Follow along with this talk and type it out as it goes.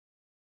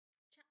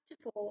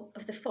Chapter 4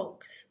 of The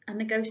Fox and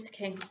the Ghost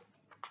King.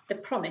 The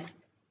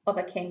Promise of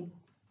a King.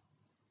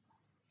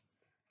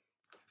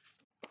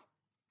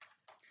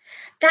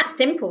 That's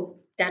simple,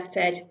 Dad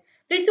said,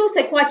 but it's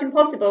also quite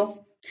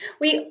impossible.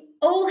 We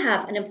all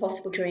have an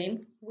impossible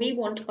dream. We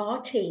want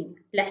our team,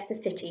 Leicester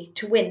City,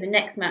 to win the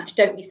next match,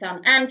 don't we,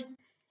 son? And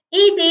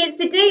easy, it's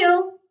a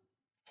deal.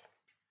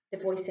 The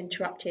voice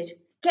interrupted.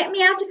 Get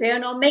me out of here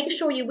and I'll make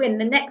sure you win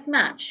the next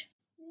match.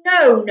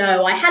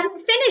 No, I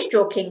hadn't finished,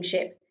 your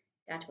kingship,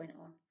 Dad went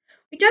on.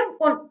 We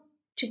don't want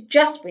to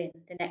just win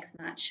the next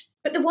match,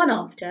 but the one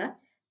after,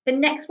 the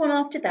next one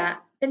after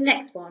that, the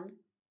next one,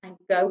 and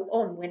go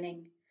on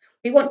winning.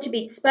 We want to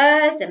beat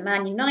Spurs and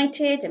Man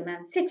United and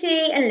Man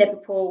City and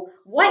Liverpool,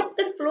 wipe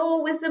the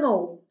floor with them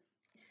all,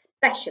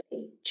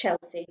 especially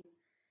Chelsea.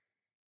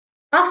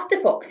 Us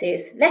the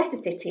Foxes, Leicester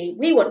City,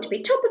 we want to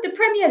be top of the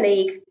Premier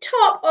League,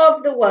 top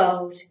of the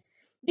world.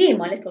 Me and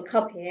my little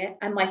cub here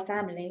and my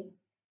family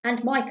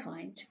and my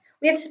kind,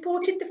 we have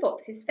supported the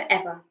Foxes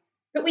forever.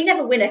 But we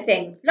never win a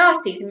thing.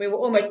 Last season we were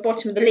almost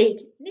bottom of the league,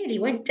 nearly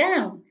went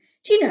down.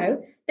 Do you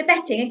know, the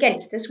betting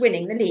against us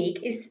winning the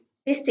league this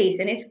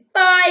season is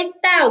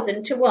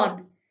 5,000 to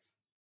 1.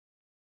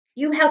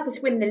 You help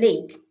us win the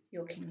league,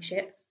 your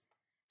kingship.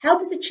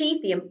 Help us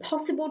achieve the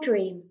impossible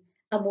dream,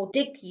 and we'll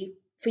dig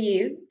for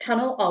you,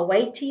 tunnel our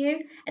way to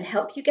you, and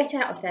help you get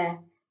out of there.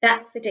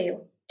 That's the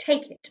deal.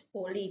 Take it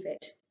or leave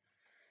it.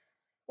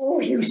 Oh,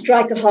 you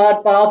strike a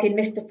hard bargain,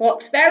 Mr.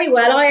 Fox. Very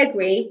well, I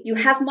agree. You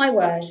have my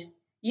word.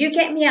 You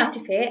get me out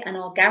of here and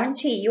I'll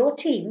guarantee your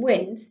team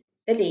wins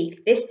the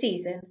league this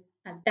season,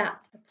 and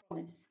that's a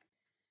promise.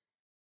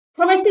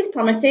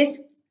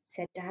 Promises,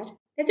 said Dad.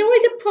 There's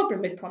always a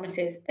problem with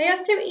promises. They are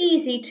so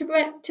easy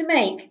to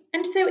make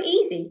and so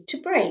easy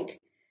to break.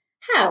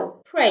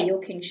 How, pray,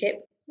 your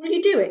kingship, will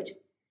you do it?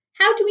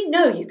 How do we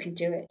know you can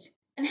do it?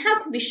 And how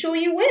can we be sure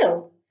you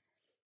will?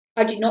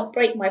 I do not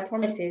break my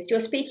promises. You're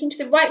speaking to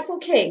the rightful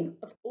king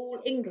of all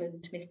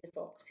England, Mr.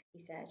 Fox, he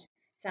said,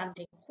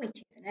 sounding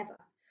hoitier than ever.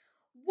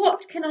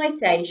 What can I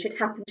say should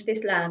happen to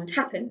this land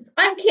happens.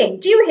 I'm king.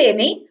 Do you hear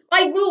me?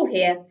 I rule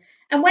here.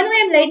 And when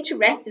I am laid to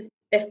rest as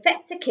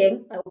befits a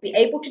king, I will be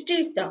able to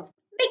do stuff,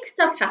 make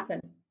stuff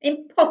happen,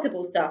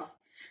 impossible stuff,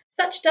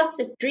 such stuff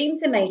as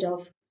dreams are made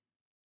of.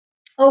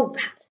 Oh,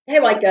 rats,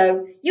 there I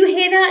go. You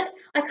hear that?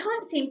 I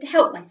can't seem to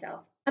help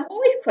myself. I'm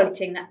always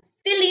quoting that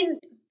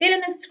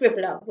villainous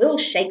scribbler, Will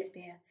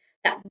Shakespeare,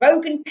 that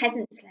rogue and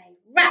peasant slave.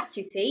 Rats,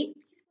 you see,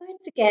 his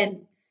words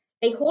again.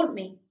 They haunt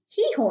me.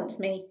 He haunts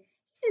me.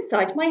 He's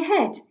inside my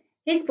head.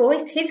 His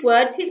voice, his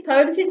words, his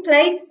poems, his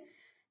plays.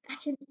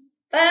 That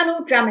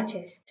infernal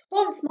dramatist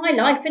haunts my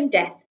life and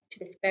death to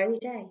this very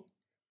day.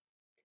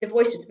 The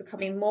voice was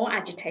becoming more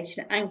agitated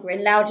and angry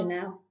and louder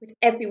now, with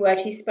every word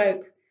he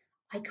spoke.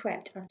 I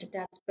crept under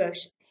Dad's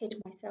bush and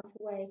hid myself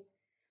away,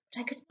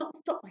 but I could not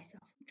stop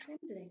myself from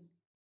trembling.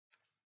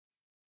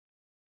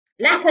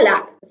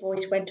 Lack-a-lack, the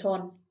voice went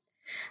on.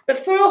 But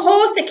for a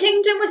horse a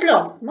kingdom was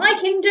lost. My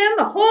kingdom,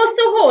 a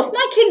horse,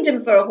 my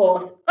kingdom for a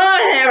horse. Oh,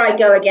 there I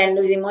go again,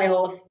 losing my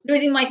horse,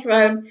 losing my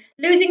throne,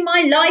 losing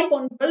my life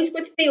on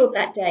Boseworth Field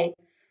that day.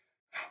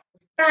 It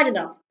was bad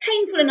enough,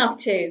 painful enough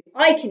too,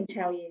 I can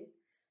tell you.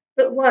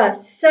 But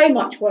worse, so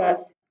much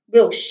worse,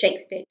 Will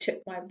Shakespeare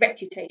took my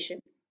reputation.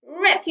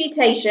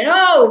 Reputation,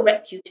 oh,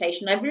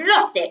 reputation, I've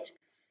lost it.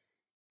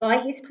 By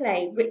his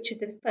play,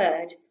 Richard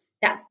III,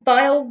 that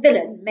vile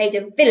villain made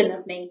a villain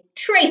of me,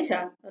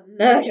 traitor, a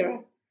murderer.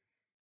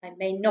 I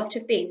may not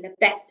have been the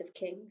best of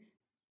kings.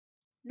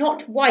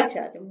 Not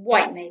whiter than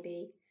white may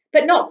be,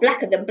 but not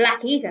blacker than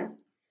black either.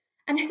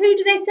 And who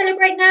do they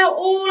celebrate now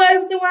all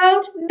over the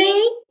world?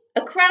 Me?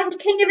 A crowned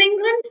king of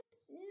England?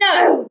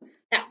 No,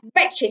 that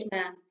wretched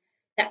man,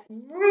 that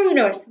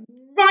ruinous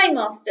rhyme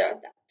master,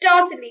 that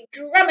dastardly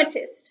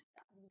dramatist,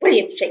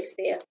 William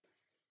Shakespeare.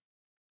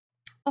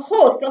 A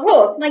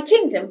horse, my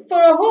kingdom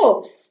for a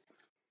horse.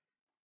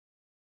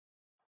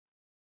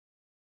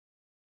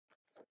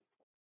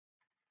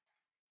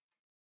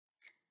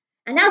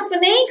 And as for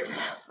me,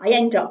 I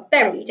end up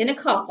buried in a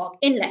car park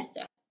in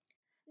Leicester.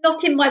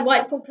 Not in my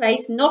rightful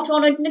place, not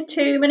honoured in a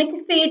tomb and a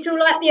cathedral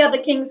like the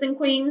other kings and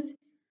queens.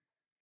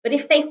 But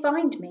if they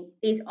find me,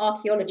 these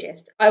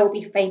archaeologists, I will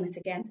be famous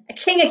again, a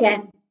king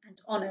again,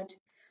 and honoured.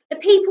 The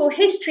people,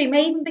 history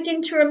may even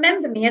begin to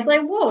remember me as I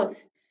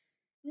was,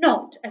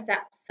 not as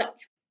that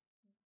such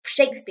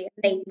Shakespeare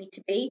made me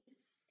to be.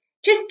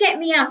 Just get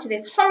me out of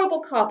this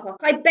horrible car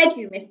park, I beg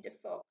you, Mr.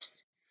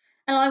 Fox,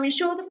 and I am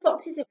sure the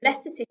Foxes of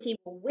Leicester City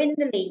will win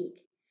the league.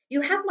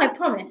 You have my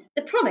promise,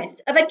 the promise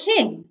of a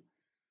king.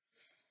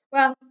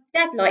 Well,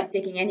 Dad liked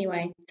digging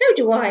anyway. So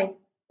do I. What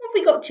have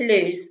we got to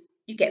lose?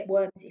 You get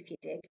worms if you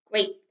dig.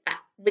 Great, fat,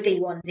 wriggly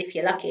ones if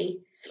you're lucky.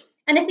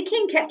 And if the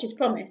king kept his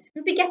promise,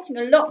 we'd be getting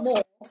a lot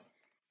more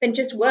than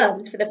just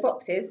worms for the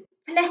Foxes,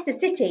 for Leicester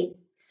City.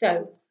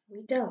 So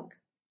we dug.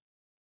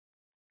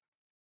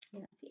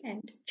 And that's the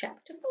end of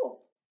chapter 4.